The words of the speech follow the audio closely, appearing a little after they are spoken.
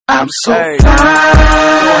I'm so fly,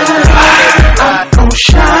 I'm gon'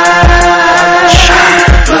 shine.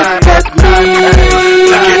 Look at me,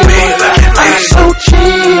 look at me, look at me. I'm so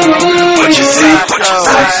cheap. What you see, what you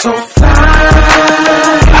see? I'm so fly,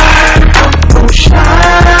 I'm gon'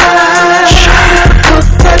 shine.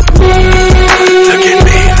 Look at me, look at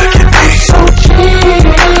me, look at me. I'm so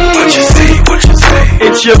cheap. What you see, what you see?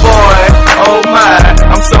 It's your boy, oh my,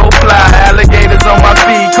 I'm so fly. Alligators on my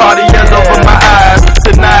feet, Cartiers over my eyes.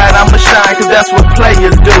 Tonight I'ma shine, cause that's what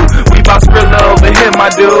players do. We bout Skrilla over here, my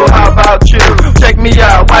dude. How about you? Check me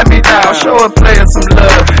out, wipe me down, show a player some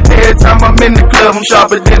love. Every time I'm in the club, I'm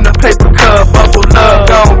sharper than a paper cup. Bubble love,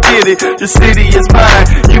 don't get it, the city is mine.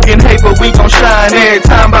 You can hate, but we gon' shine. Every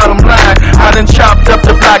time bottom line, I done chopped up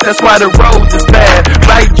the block, that's why the roads is bad.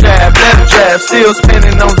 Right jab, left jab, still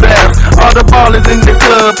spinning those abs. All the ballers in the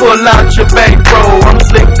club, pull out your bankroll. I'm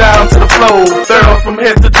slick down to the floor, thorough from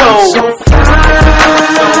head to toe. So fly,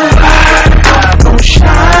 I'm gon' shine.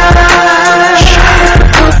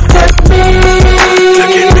 Look at me,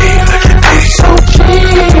 look at me, look at me. I'm so cheap.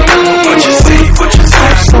 What you see, what you see?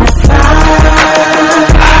 I'm so fly,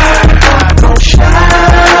 I'm gon' shine.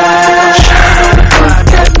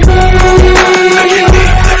 Look at me, look at me, look at me.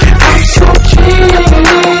 I'm so cheap.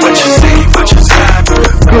 What you see, what you see?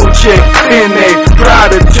 Gucci, Fendi,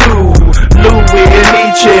 Prada too, Louis and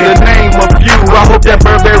Nietzsche, the name of you. I hope that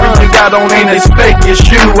Burberry you got on ain't as fake as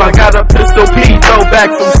you. I got a pistol P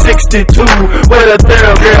throwback from 62. Where the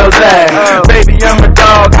third girls at? Baby, I'm a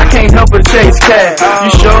dog, I can't help but chase cat. You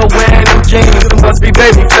sure wearing them jeans, it must be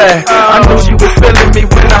baby fat. I knew you was feeling me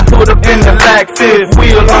when I pulled up in the lack. Fifth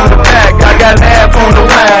wheel on the back, I got half on the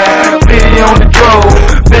wine. 50 on the drove,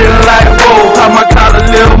 feeling like whoa, how my collar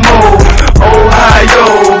little more.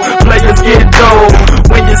 Ohio, players get dope.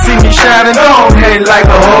 When you see me shining on, hey, like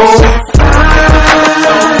a hoe.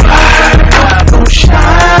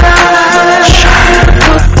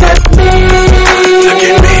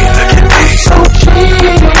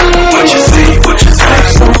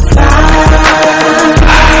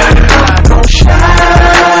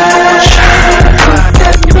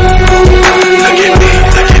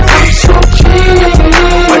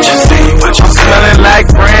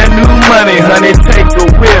 Honey, take a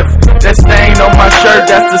whiff. That stain on my shirt,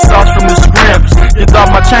 that's the sauce from the scripts. You thought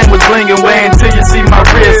my chain was blinging, wait until you see my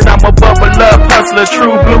wrist. I'm a bubble up hustler,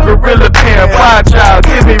 true blue gorilla pimp. Watch out,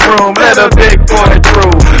 give me room, let a big boy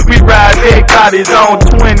through. We ride big bodies on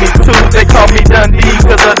 22. They call me Dundee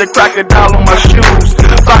cause of the crocodile on my shoes.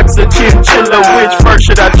 Fox or chinchilla, which first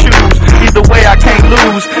should I choose? Either way I can't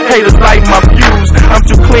lose, haters light my fuse. I'm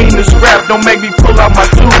too clean to scrap, don't make me pull out my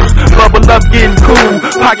tools. Bubble up getting cool,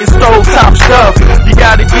 pocket stove top stuff. You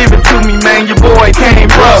gotta give it to me, man, your boy came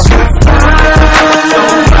rough.